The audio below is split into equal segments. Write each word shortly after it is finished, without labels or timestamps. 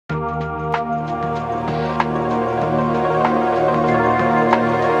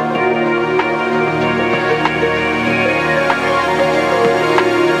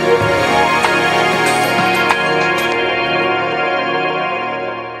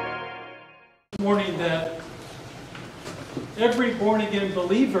Morning that every born-again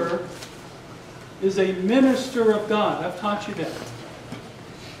believer is a minister of God. I've taught you that.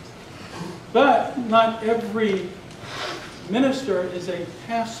 But not every minister is a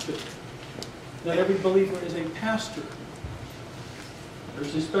pastor. Not every believer is a pastor.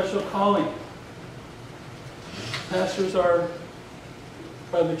 There's a special calling. Pastors are,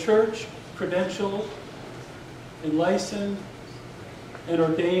 by the church, credentialed and licensed and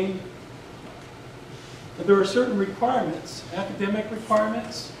ordained. But there are certain requirements, academic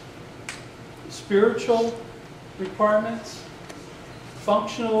requirements, spiritual requirements,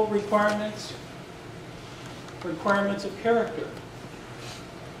 functional requirements, requirements of character.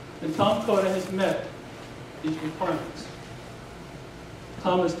 And Tom Cota has met these requirements.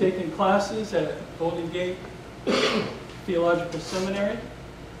 Tom has taken classes at Golden Gate Theological Seminary.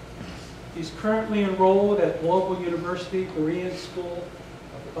 He's currently enrolled at Global University, Berean School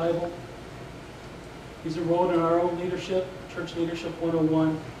of the Bible. He's enrolled in our own leadership, Church Leadership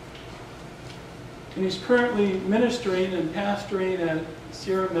 101. And he's currently ministering and pastoring at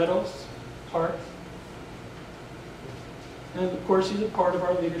Sierra Meadows Park. And of course, he's a part of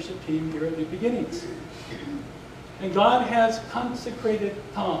our leadership team here at New Beginnings. And God has consecrated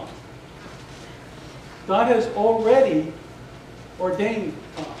Tom. God has already ordained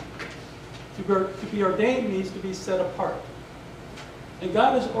Tom. To be ordained means to be set apart. And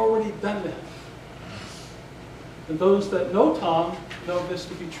God has already done that. And those that know Tom know this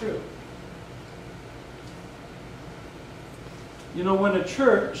to be true. You know, when a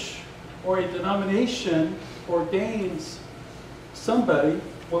church or a denomination ordains somebody,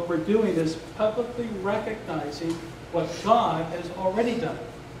 what we're doing is publicly recognizing what God has already done.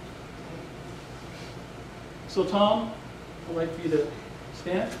 So Tom, I'd like for you to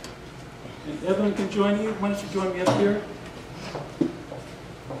stand. And Evelyn can join you. Why don't you join me up here?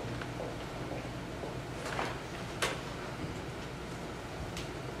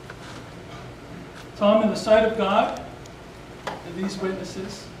 Tom, in the sight of God and these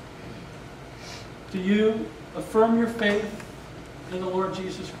witnesses, do you affirm your faith in the Lord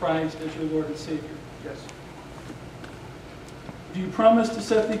Jesus Christ as your Lord and Savior? Yes. Do you promise to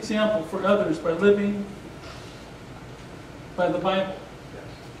set the example for others by living by the Bible? Yes.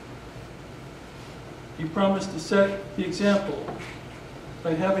 Do you promise to set the example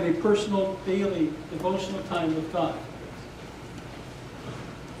by having a personal, daily, devotional time with God?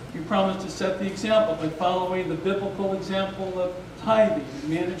 You promise to set the example by following the biblical example of tithing and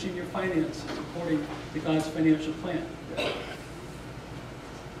managing your finances according to God's financial plan.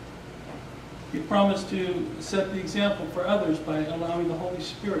 You promise to set the example for others by allowing the Holy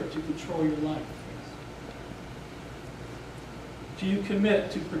Spirit to control your life. Do you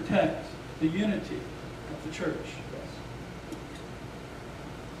commit to protect the unity of the church?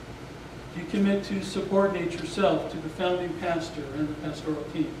 Do you commit to subordinate yourself to the founding pastor and the pastoral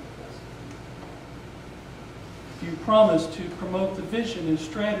team? Do you promise to promote the vision and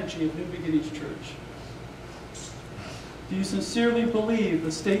strategy of New Beginnings Church? Do you sincerely believe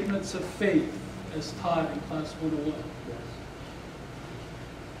the statements of faith as taught in Class 101?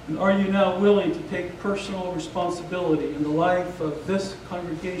 And are you now willing to take personal responsibility in the life of this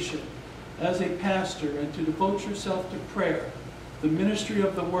congregation as a pastor and to devote yourself to prayer, the ministry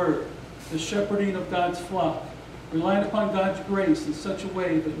of the Word, the shepherding of God's flock, relying upon God's grace in such a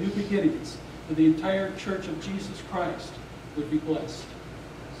way that New Beginnings and the entire Church of Jesus Christ would be blessed?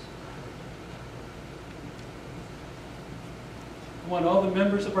 I want all the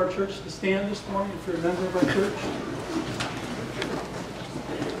members of our church to stand this morning if you're a member of our church.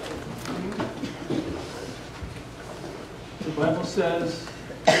 The Bible says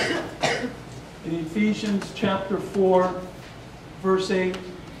in Ephesians chapter 4, verse 8,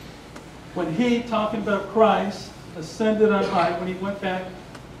 when he, talking about Christ, ascended on high, when he went back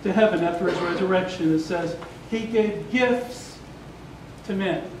to heaven after his resurrection, it says, he gave gifts to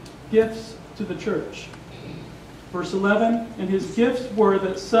men, gifts to the church. Verse 11, and his gifts were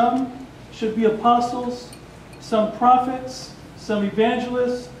that some should be apostles, some prophets, some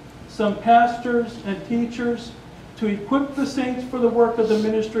evangelists, some pastors and teachers, to equip the saints for the work of the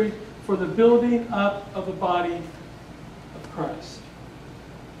ministry, for the building up of the body of Christ.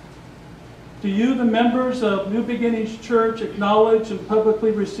 Do you, the members of New Beginnings Church, acknowledge and publicly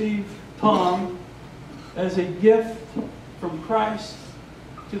receive Tom as a gift from Christ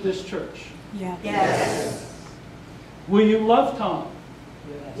to this church? Yeah. Yes. Will you love Tom?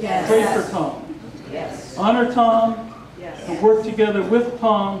 Yes. Pray for Tom? Yes. Honor Tom? Yes. And work together with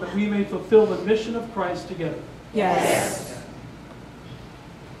Tom that we may fulfill the mission of Christ together? Yes.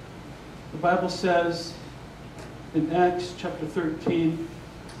 The Bible says in Acts chapter 13,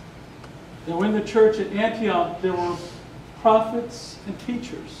 Now in the church at Antioch, there were prophets and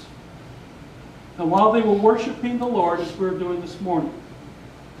teachers. And while they were worshiping the Lord, as we're doing this morning,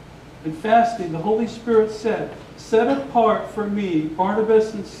 and fasting, the Holy Spirit said, "Set apart for me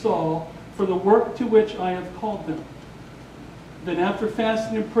Barnabas and Saul for the work to which I have called them." Then after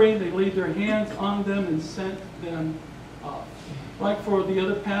fasting and praying, they laid their hands on them and sent them off. Like for the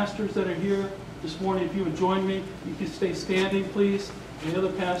other pastors that are here this morning, if you would join me, you can stay standing, please. And the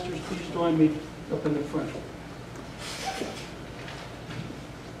other pastors, please join me up in the front.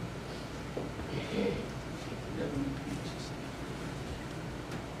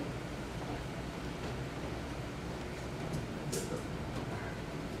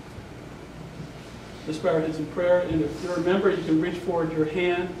 Let's bow our heads in prayer, and if you're a member, you can reach forward your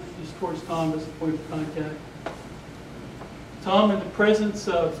hand just towards Tom as a point of contact. Tom, in the presence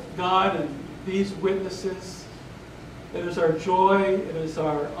of God and these witnesses, it is our joy, it is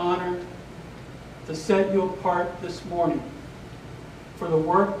our honor to set you apart this morning for the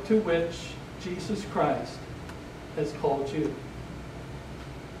work to which Jesus Christ has called you.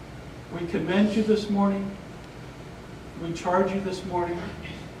 We commend you this morning. We charge you this morning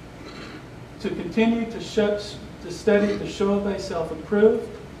to continue to study, to show thyself approved,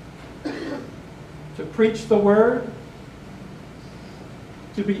 to preach the word,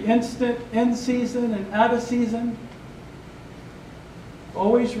 to be instant in season and out of season,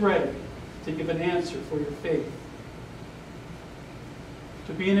 always ready to give an answer for your faith,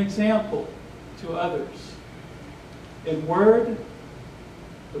 to be an example to others in word,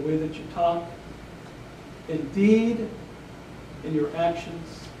 the way that you talk, in deed, in your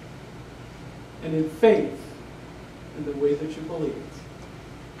actions, and in faith, in the way that you believe.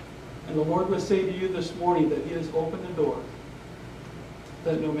 And the Lord would say to you this morning that He has opened the door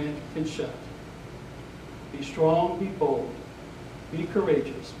that no man can shut. Be strong, be bold, be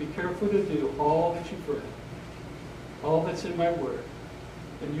courageous, be careful to do all that you've read, all that's in my word,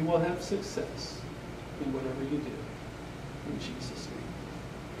 and you will have success in whatever you do. In Jesus'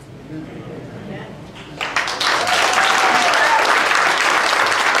 name. Amen.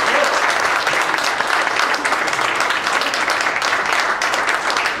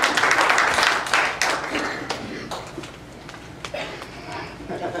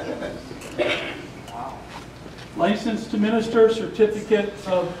 License to minister, certificate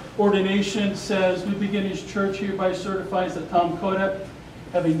of ordination says, New Beginnings Church hereby certifies that Tom Cota,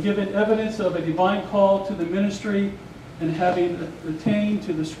 having given evidence of a divine call to the ministry and having attained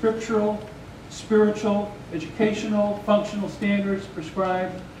to the scriptural, spiritual, educational, functional standards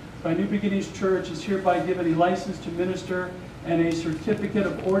prescribed by New Beginnings Church, is hereby given a license to minister and a certificate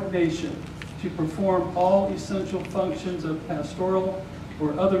of ordination to perform all essential functions of pastoral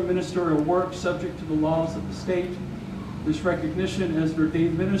or other ministerial work subject to the laws of the state. This recognition as an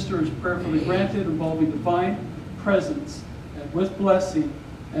ordained minister is prayerfully granted, involving divine presence and with blessing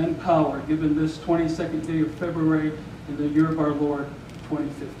and power, given this 22nd day of February in the year of our Lord,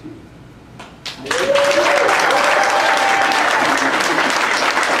 2015.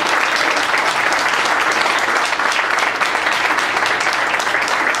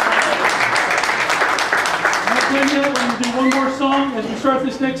 We're going to do one more song. As we start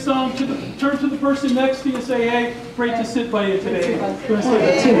this next song, turn to the person next to you and say, "Hey, great to sit by you today." Great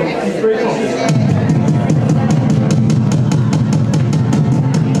to sit.